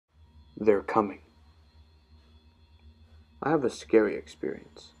They're coming. I have a scary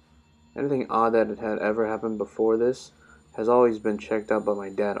experience. Anything odd that had ever happened before this has always been checked out by my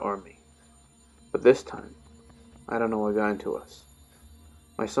dad or me. But this time, I don't know what got into us.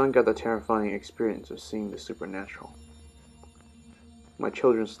 My son got the terrifying experience of seeing the supernatural. My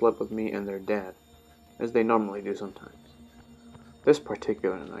children slept with me and their dad, as they normally do sometimes. This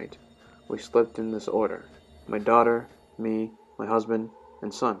particular night, we slept in this order: my daughter, me, my husband,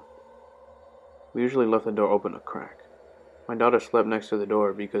 and son. We usually left the door open a crack. My daughter slept next to the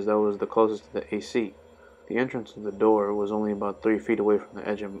door because that was the closest to the AC. The entrance of the door was only about 3 feet away from the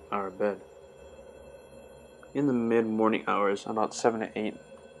edge of our bed. In the mid-morning hours, about 7 to 8,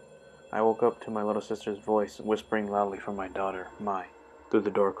 I woke up to my little sister's voice whispering loudly from my daughter, Mai, through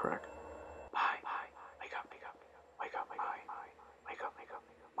the door crack. Mai, wake up, wake up, wake up, wake up, wake up, wake up,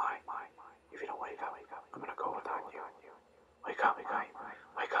 Mai, if you don't wake up, I'm gonna go without you. Wake up, wake up,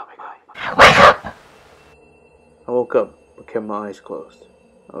 wake up, wake up. I woke up, but kept my eyes closed.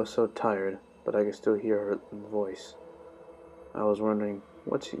 I was so tired, but I could still hear her voice. I was wondering,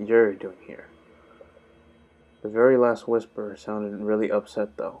 what's Yuri doing here? The very last whisper sounded really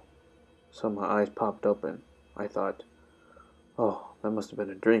upset though, so my eyes popped open. I thought, oh, that must have been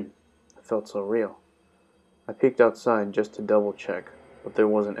a dream. It felt so real. I peeked outside just to double check, but there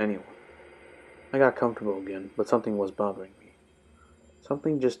wasn't anyone. I got comfortable again, but something was bothering me.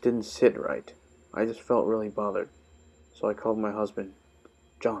 Something just didn't sit right. I just felt really bothered. So I called my husband.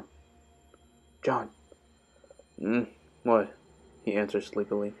 John. What? He answered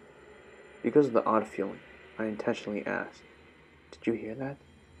sleepily. Because of the odd feeling, I intentionally asked, did you hear that?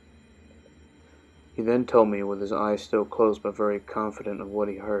 He then told me, with his eyes still closed but very confident of what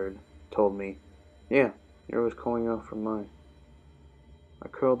he heard, told me, yeah, Yuri was calling out for mine. I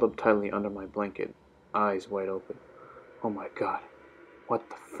curled up tightly under my blanket, eyes wide open. Oh my God, what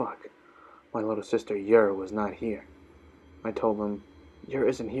the fuck? My little sister Yuri was not here. I told him, Yuri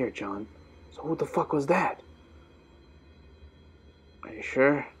isn't here, John. So who the fuck was that? Are you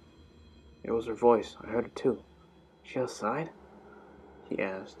sure? It was her voice. I heard it too. She outside? He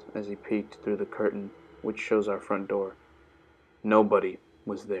asked as he peeked through the curtain which shows our front door. Nobody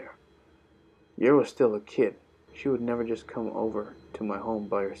was there. Yuri was still a kid. She would never just come over to my home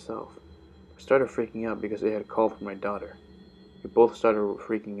by herself. I started freaking out because they had called for my daughter. We both started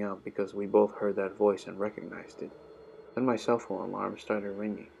freaking out because we both heard that voice and recognized it. Then my cell phone alarm started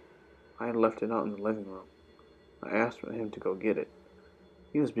ringing. I had left it out in the living room. I asked for him to go get it.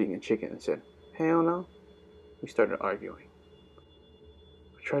 He was being a chicken and said, hell no. We started arguing.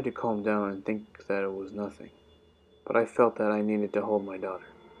 I tried to calm down and think that it was nothing, but I felt that I needed to hold my daughter.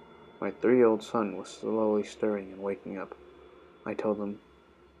 My 3-year-old son was slowly stirring and waking up. I told him,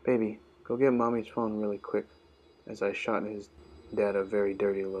 baby, go get mommy's phone really quick, as I shot his dad a very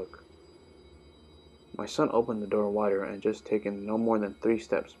dirty look. My son opened the door wider and just taken no more than 3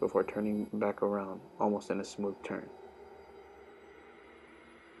 steps before turning back around, almost in a smooth turn.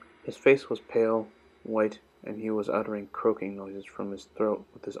 His face was pale, white, and he was uttering croaking noises from his throat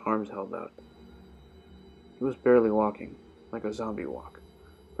with his arms held out. He was barely walking, like a zombie walk,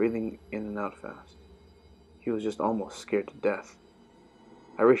 breathing in and out fast. He was just almost scared to death.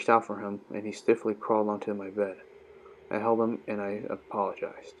 I reached out for him, and he stiffly crawled onto my bed. I held him, and I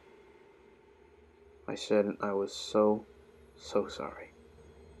apologized. I said I was so sorry.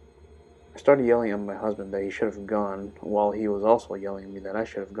 I started yelling at my husband that he should have gone, while he was also yelling at me that I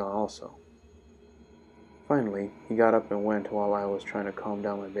should have gone also. Finally, he got up and went while I was trying to calm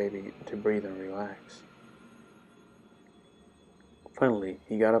down my baby to breathe and relax. Finally,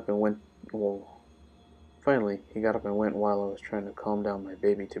 he got up and went while I was trying to calm down my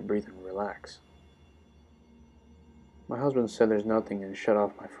baby to breathe and relax. My husband said there's nothing and shut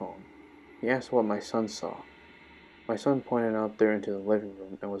off my phone. He asked what my son saw. My son pointed out there into the living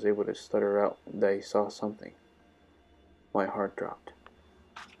room and was able to stutter out that he saw something. My heart dropped.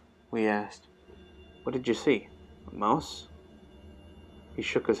 We asked, what did you see? A mouse? He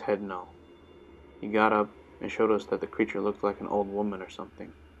shook his head no. He got up and showed us that the creature looked like an old woman or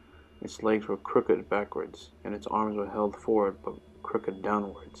something. Its legs were crooked backwards, and its arms were held forward but crooked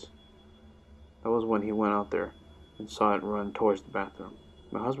downwards. That was when he went out there and saw it run towards the bathroom.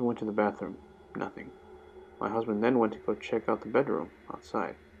 My husband went to the bathroom. Nothing. My husband then went to go check out the bedroom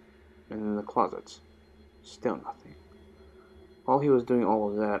outside, and in the closets. Still nothing. While he was doing all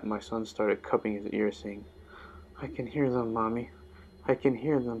of that, my son started cupping his ears, saying, I can hear them, Mommy. I can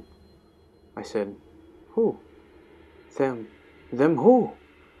hear them. I said, who? Them. Them who?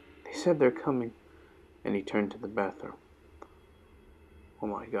 They said they're coming. And he turned to the bathroom. Oh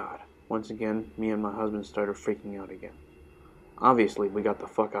my God. Once again, me and my husband started freaking out again. Obviously, we got the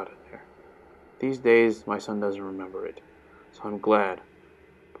fuck out of there. These days, my son doesn't remember it, so I'm glad,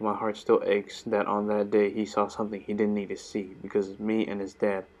 but my heart still aches that on that day he saw something he didn't need to see because me and his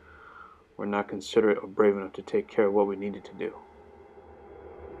dad were not considerate or brave enough to take care of what we needed to do.